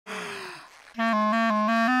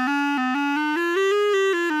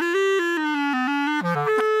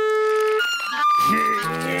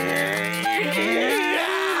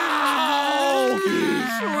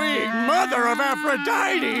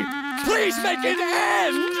Aphrodite! Please make an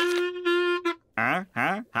end! Huh?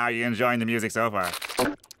 How are you enjoying the music so far?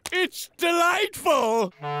 It's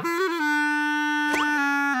delightful!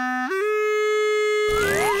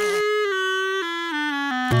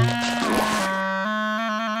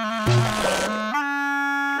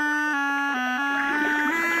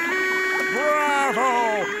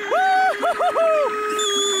 Bravo!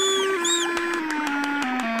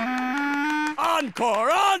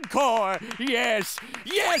 Encore! Encore! Yes!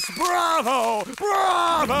 Yes! Bravo!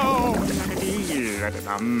 Bravo!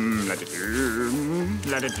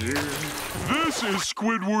 This is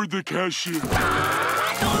Squidward the cashier.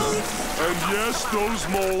 And yes, those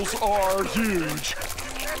moles are huge.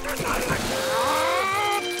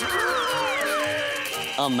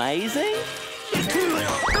 Amazing?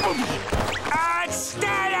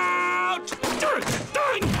 Stay out!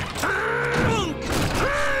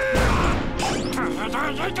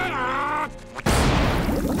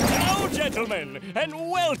 Hello, gentlemen, and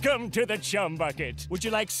welcome to the Chum Bucket. Would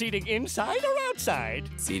you like seating inside or outside?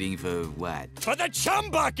 Seating for what? For the Chum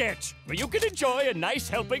Bucket, where you can enjoy a nice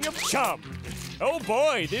helping of chum. Oh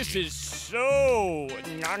boy, this is so good.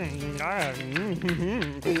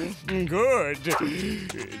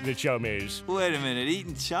 The chum is. Wait a minute,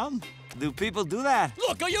 eating chum? Do people do that?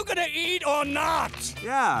 Look, are you gonna eat or not?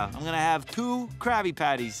 Yeah, I'm gonna have 2 Krabby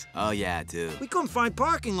Patties. Oh, yeah, I do. We couldn't find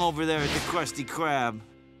parking over there at the Krusty Krab.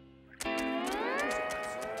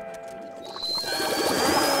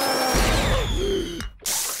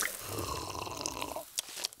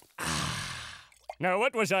 Now,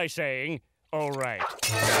 what was I saying? All right.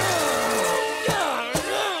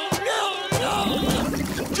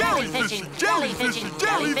 Jellyfishing! Jellyfishing!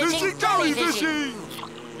 Jellyfishing! Jellyfishing!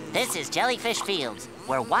 This is Jellyfish Fields,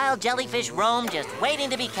 where wild jellyfish roam just waiting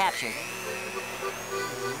to be captured.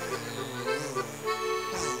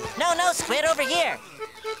 No, Squid, over here.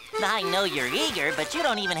 I know you're eager, but you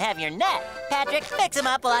don't even have your net. Patrick, fix him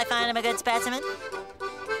up while I find him a good specimen.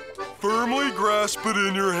 Firmly grasp it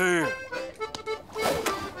in your hand.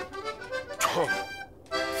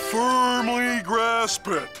 Firmly grasp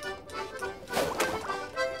it.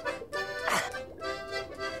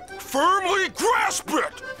 Firmly grasp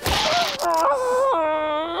it!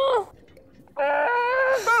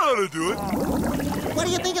 That ought to do it. What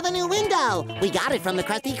do you think of the new window? We got it from the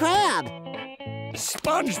Krusty Krab.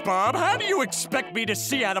 SpongeBob, how do you expect me to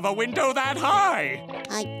see out of a window that high?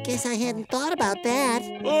 I guess I hadn't thought about that.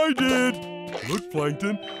 I did. Look,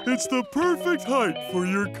 Plankton, it's the perfect height for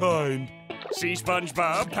your kind. See,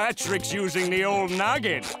 SpongeBob, Patrick's using the old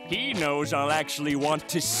noggin. He knows I'll actually want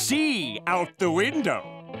to see out the window.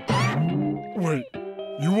 Wait,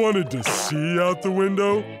 you wanted to see out the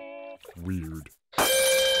window? Weird.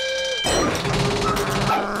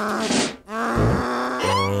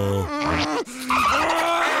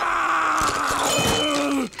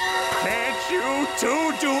 Can't you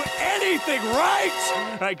two do anything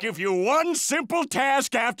right? I give you one simple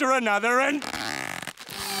task after another and...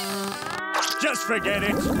 just forget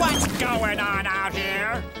it. What's going on out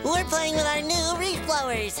here? We're playing with our new reef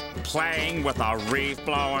blowers. Playing with a reef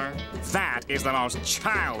blower? That is the most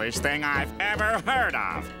childish thing I've ever heard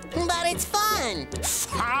of. But it's fun.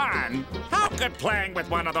 Fun? How could playing with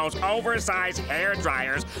one of those oversized hair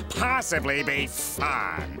dryers possibly be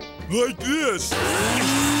fun? Like this.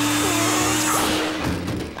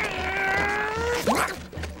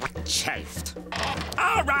 Chafed.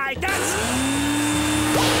 All right, that's...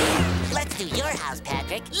 Let's do your house,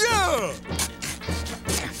 Patrick. Yeah!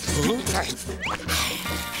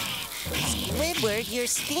 Squidward, you're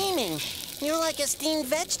steaming. You're like a steamed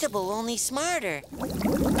vegetable, only smarter. Wait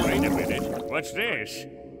a minute. What's this?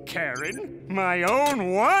 Karen? My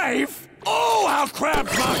own wife? Oh, how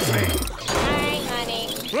crabs love me! Hi, honey.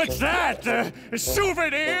 What's that? A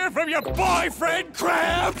souvenir from your boyfriend,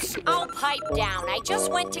 Krabs? Oh, pipe down. I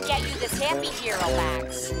just went to get you this Happy Hero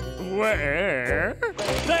box. Where?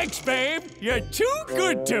 Thanks, babe. You're too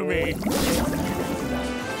good to me.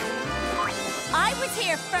 I was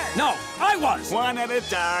here first. No, I was. One at a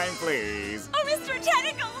time, please. Oh, Mr.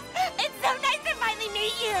 Tentacles, it's so nice to finally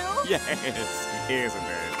meet you. Yes, isn't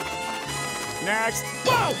it? Next.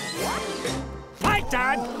 Whoa!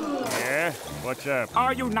 Plankton! Yeah? What's up?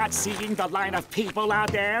 Are you not seeing the line of people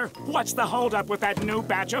out there? What's the holdup with that new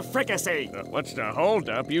batch of fricassee? What's the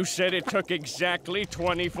holdup? You said it took exactly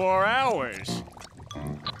 24 hours.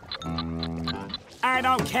 I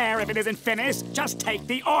don't care if it isn't finished. Just take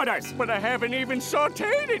the orders. But I haven't even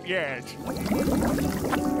sauteed it yet.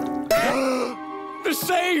 The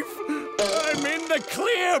safe! I'm in the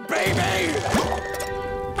clear, baby!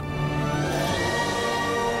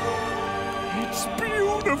 It's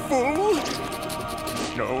beautiful.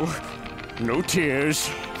 No tears.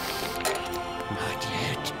 Not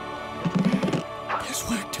yet. There's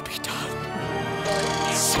work to be done.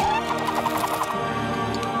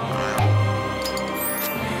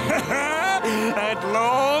 At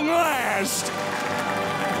long last.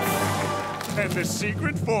 And the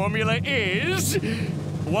secret formula is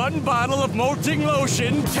 1 bottle of molting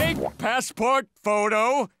lotion, take passport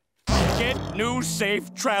photo, get new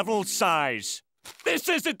safe travel size. This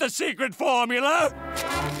isn't the secret formula.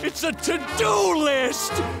 It's a to-do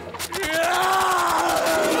list.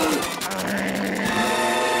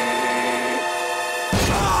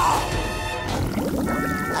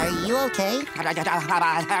 Are you okay?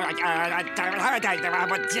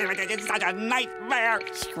 It's such a nightmare.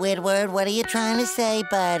 Squidward, what are you trying to say,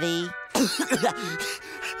 buddy?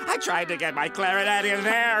 I tried to get my clarinet in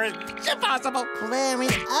there. It's impossible.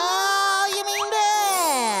 Clarinet? Oh, you mean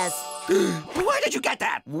this? Where did you get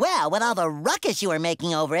that? Well, with all the ruckus you were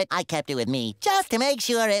making over it, I kept it with me, just to make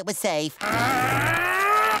sure it was safe.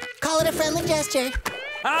 Call it a friendly gesture.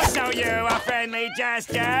 I'll show you a friendly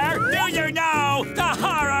gesture. Do you know the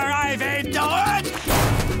horror I've endured?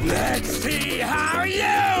 Let's see how you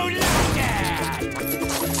like it.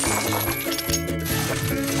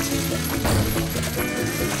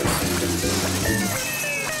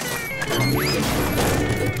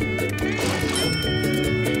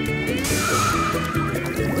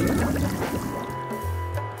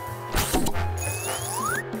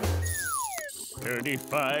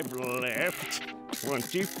 35 left,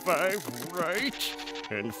 25 right,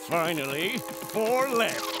 and finally 4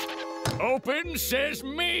 left. Open says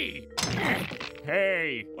me.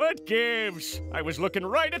 Hey, what gives? I was looking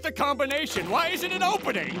right at the combination. Why isn't it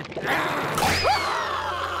opening?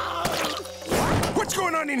 What's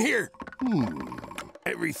going on in here?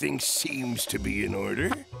 Everything seems to be in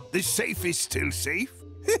order. The safe is still safe.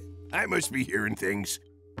 I must be hearing things.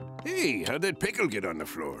 Hey, how'd that pickle get on the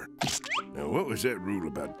floor? Now, what was that rule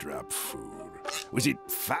about drop food? Was it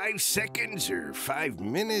 5 seconds or 5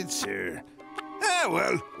 minutes or... Ah,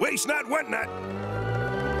 well, waste not, want not.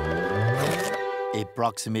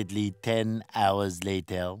 Approximately 10 hours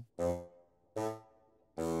later.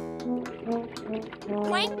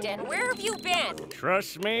 Plankton, where have you been?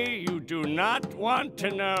 Trust me, you do not want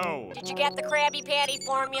to know. Did you get the Krabby Patty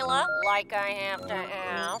formula? Like I have to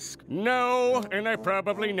ask. No, and I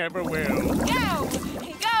probably never will. Go!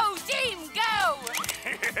 Go, team, go!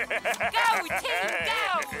 Go, team, go!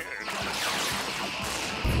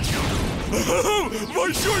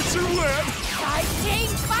 My shorts are wet! Fight, team,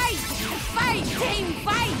 fight! Fight, team,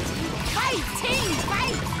 fight! Fight, team,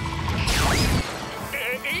 fight!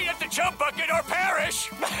 Eat at the chump bucket or perish!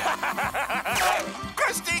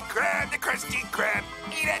 Krusty Krab, the Krusty Krab.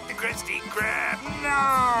 Eat at the Krusty Krab.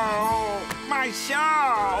 No, my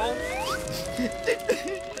show.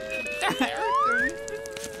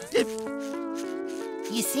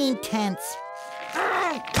 You seem tense.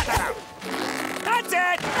 That's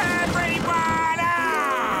it, everyone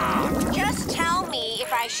out! Just tell me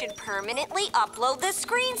if I should permanently upload the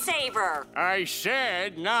screensaver. I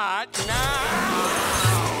said not now!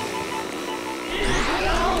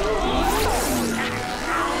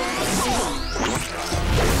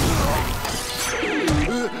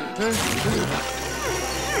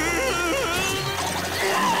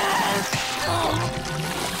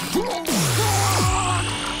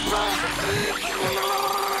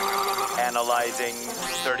 Analyzing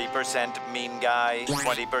 30% mean guy,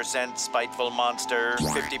 20% spiteful monster,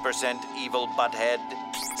 50% evil butthead.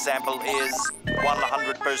 Sample is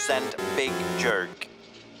 100% big jerk.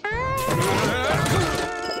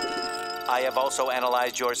 I have also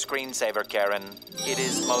analyzed your screensaver, Karen. It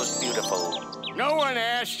is most beautiful. No one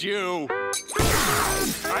asked you.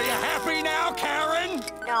 Are you happy now, Karen?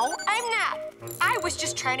 No, I'm not. I was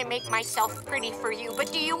just trying to make myself pretty for you,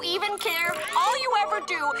 but do you even care? All you ever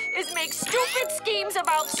do is make stupid schemes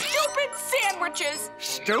about stupid sandwiches.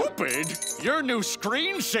 Stupid? Your new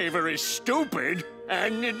screensaver is stupid,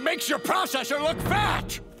 and it makes your processor look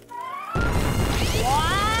fat.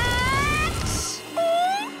 What?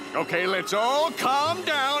 Okay, let's all calm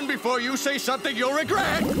down before you say something you'll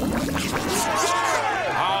regret.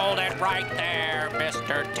 Hold it right there,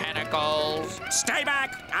 Mr. Tentacles. Stay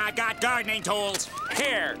back. I got gardening tools.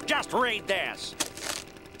 Here, just read this.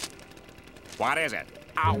 What is it?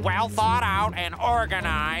 A well-thought-out and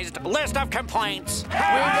organized list of complaints.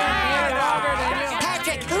 Patrick,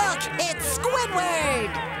 look! It's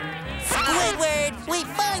Squidward! Squidward, we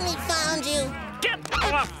finally found you! Get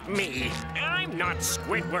off me! I'm not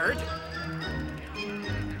Squidward.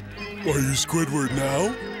 Are you Squidward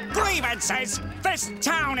now? Grievances? This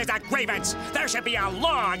town is a grievance. There should be a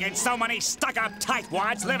law against so many stuck-up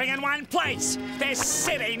tightwads living in one place. This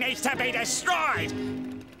city needs to be destroyed.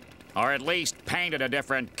 Or at least painted a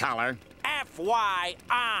different color.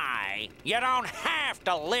 FYI, you don't have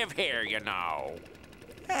to live here, you know.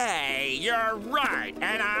 Hey, you're right,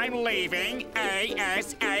 and I'm leaving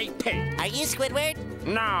ASAP. Are you Squidward?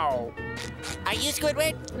 No. Are you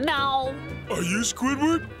Squidward? No. Are you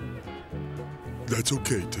Squidward? That's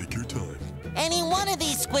okay, take your time. Any one of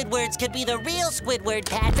these Squidwards could be the real Squidward,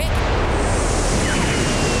 Patrick.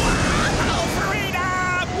 Oh,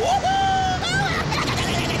 freedom!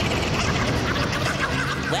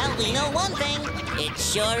 Well, we know one thing. It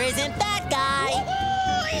sure isn't that guy.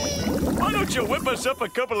 Why don't you whip us up a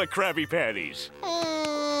couple of Krabby Patties?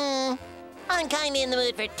 I'm kind of in the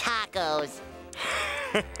mood for tacos.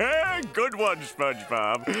 Good one,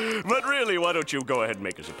 SpongeBob. But really, why don't you go ahead and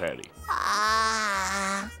make us a patty? No,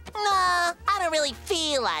 I don't really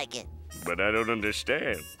feel like it. But I don't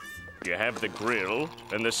understand. You have the grill,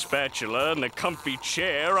 and the spatula, and the comfy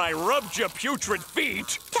chair. I rubbed your putrid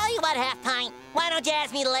feet. Tell you what, Half-Pint, why don't you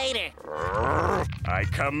ask me later? I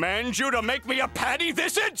command you to make me a patty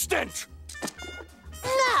this instant!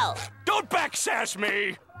 No! Don't backsass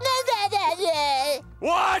me!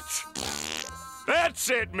 What? That's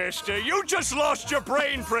it, mister. You just lost your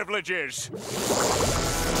brain privileges.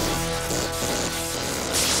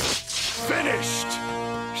 Finished.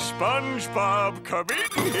 SpongeBob, come in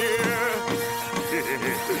here.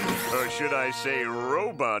 Or should I say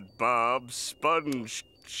Robot Bob, Sponge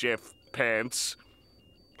Chef Pants.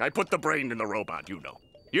 I put the brain in the robot, you know.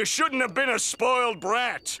 You shouldn't have been a spoiled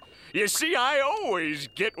brat. You see, I always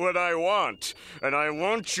get what I want, and I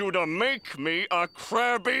want you to make me a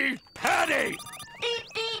Krabby Patty!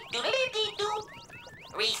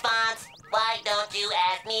 Response, why don't you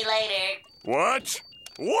ask me later? What?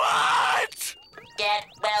 What? Get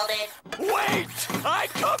welded. Wait! I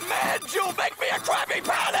command you make me a Krabby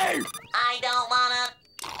Patty! I don't wanna.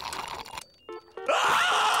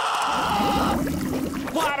 Ah!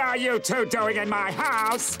 What are you two doing in my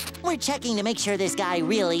house? We're checking to make sure this guy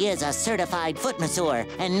really is a certified foot masseur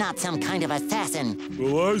and not some kind of assassin.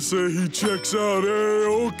 Well, I say he checks out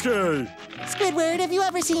A-okay. Squidward, have you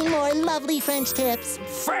ever seen more lovely French tips?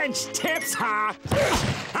 French tips, huh?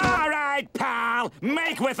 All right, pal.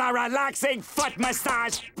 Make with a relaxing foot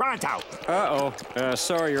massage pronto. Uh-oh.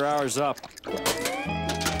 Sorry, your hour's up.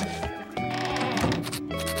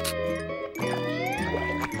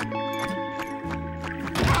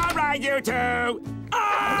 All right, you two.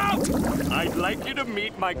 Out! I'd like you to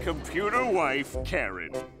meet my computer wife,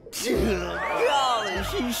 Karen. Golly,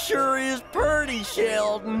 she sure is pretty,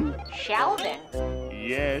 Sheldon. Sheldon?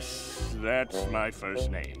 Yes, that's my first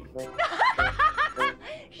name.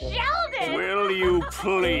 Sheldon! Will you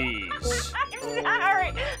please? I'm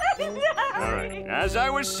sorry. I'm sorry. All right, as I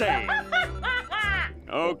was saying.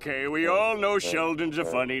 Okay, we all know Sheldon's a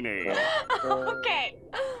funny name. Okay.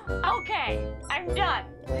 Okay, I'm done.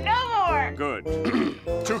 No more. Good.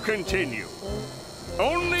 To continue.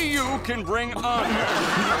 Only you can bring honor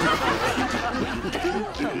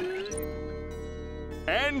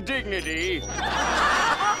and dignity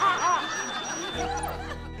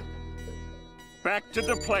back to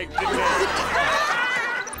the Plankton Man.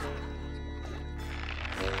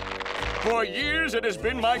 For years, it has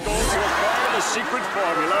been my goal to acquire the secret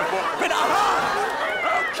formula for...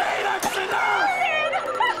 Okay, that's enough!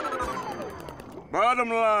 Bottom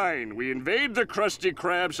line, we invade the Krusty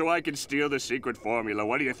Krab so I can steal the secret formula.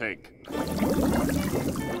 What do you think?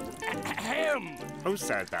 Ahem. Who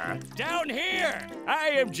said that? Down here! I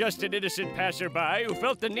am just an innocent passerby who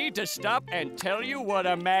felt the need to stop and tell you what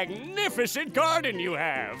a magnificent garden you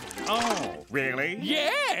have. Oh, really?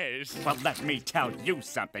 Yes! Well, let me tell you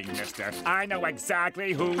something, mister. I know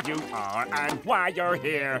exactly who you are and why you're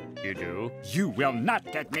here. You do? You will not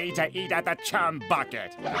get me to eat at the chum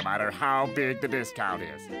bucket, no matter how big the discount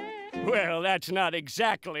is. Well, that's not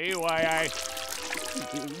exactly why I...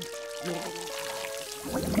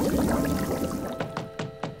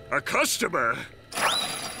 A customer?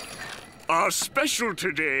 Our special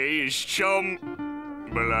today is chum...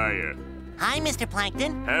 Malaya. Hi, Mr.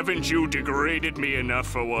 Plankton. Haven't you degraded me enough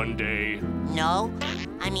for one day? No.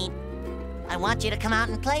 I mean, I want you to come out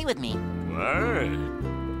and play with me. What?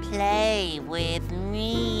 Play with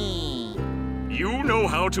me. You know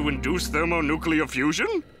how to induce thermonuclear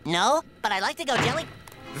fusion? No, but I like to go jelly.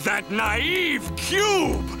 That naive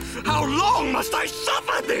cube! How long must I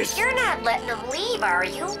suffer this? You're not letting him leave, are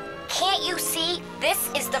you? Can't you see? This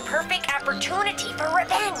is the perfect opportunity for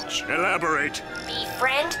revenge. Elaborate.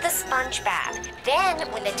 Befriend the SpongeBob. Then,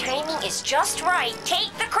 when the timing is just right,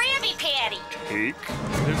 take the Krabby Patty. Take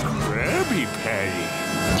the Krabby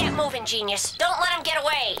Patty. Get moving, genius. Don't let him get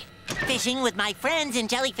away. Fishing with my friends in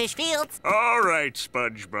Jellyfish Fields. All right,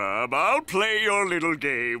 SpongeBob. I'll play your little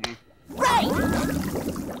game. Right!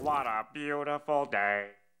 What a beautiful day.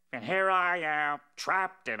 And here I am,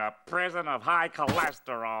 trapped in a prison of high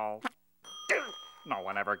cholesterol. No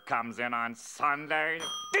one ever comes in on Sunday.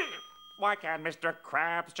 Why can't Mr.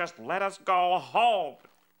 Krabs just let us go home?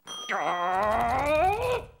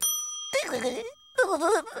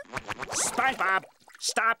 SpongeBob,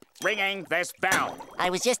 stop ringing this bell. I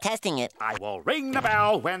was just testing it. I will ring the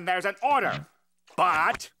bell when there's an order.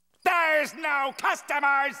 But there's no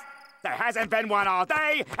customers. There hasn't been one all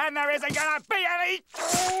day, and there isn't gonna be any.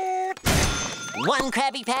 One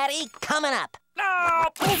Krabby Patty coming up. No!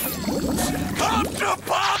 Come to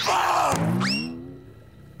Papa!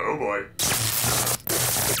 Oh, boy.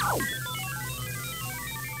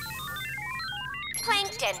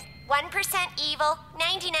 Plankton, 1% evil,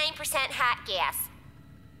 99% hot gas.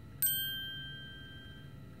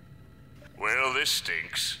 Well, this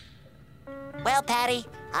stinks. Well, Patty,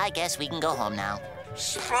 I guess we can go home now.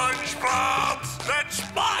 SpongeBob! That's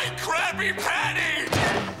my Krabby Patty!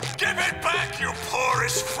 Give it back, you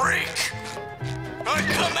porous freak! I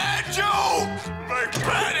command you! My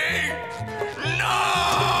patty! No!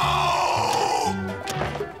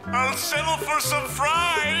 I'll settle for some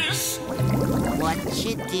fries! What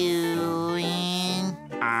you doing?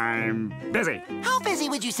 I'm busy. How busy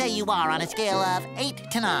would you say you are on a scale of 8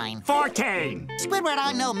 to 9? 14. Squidward,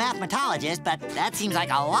 I'm no mathematologist, but that seems like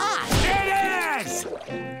a lot. It is!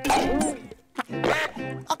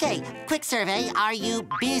 Okay, quick survey. Are you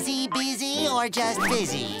busy or just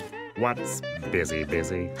busy? What's busy?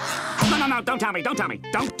 No, don't tell me. Don't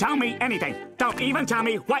tell me anything. Don't even tell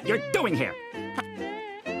me what you're doing here.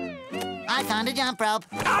 I found a jump rope.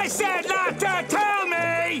 I said not to tell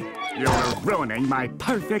me! You're ruining my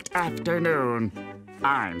perfect afternoon.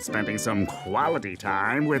 I'm spending some quality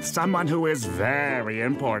time with someone who is very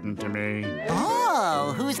important to me.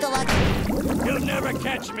 Oh, who's the lucky? You'll never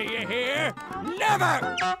catch me, you hear?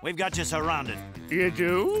 Never! We've got you surrounded. You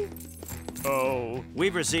do? Oh.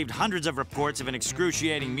 We've received hundreds of reports of an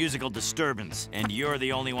excruciating musical disturbance, and you're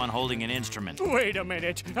the only one holding an instrument. Wait a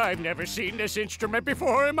minute. I've never seen this instrument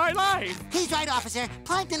before in my life. He's right, officer.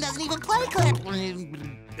 Plankton doesn't even play clip.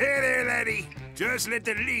 There, laddie. Just let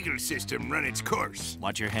the legal system run its course.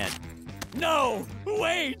 Watch your head. No!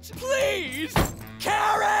 Wait! Please!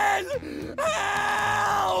 Karen!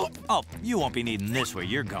 Help! Oh, you won't be needing this where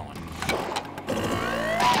you're going.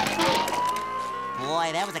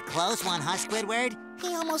 Boy, that was a close one, huh, Squidward?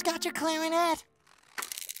 He almost got your clarinet.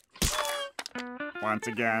 Once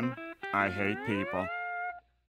again, I hate people.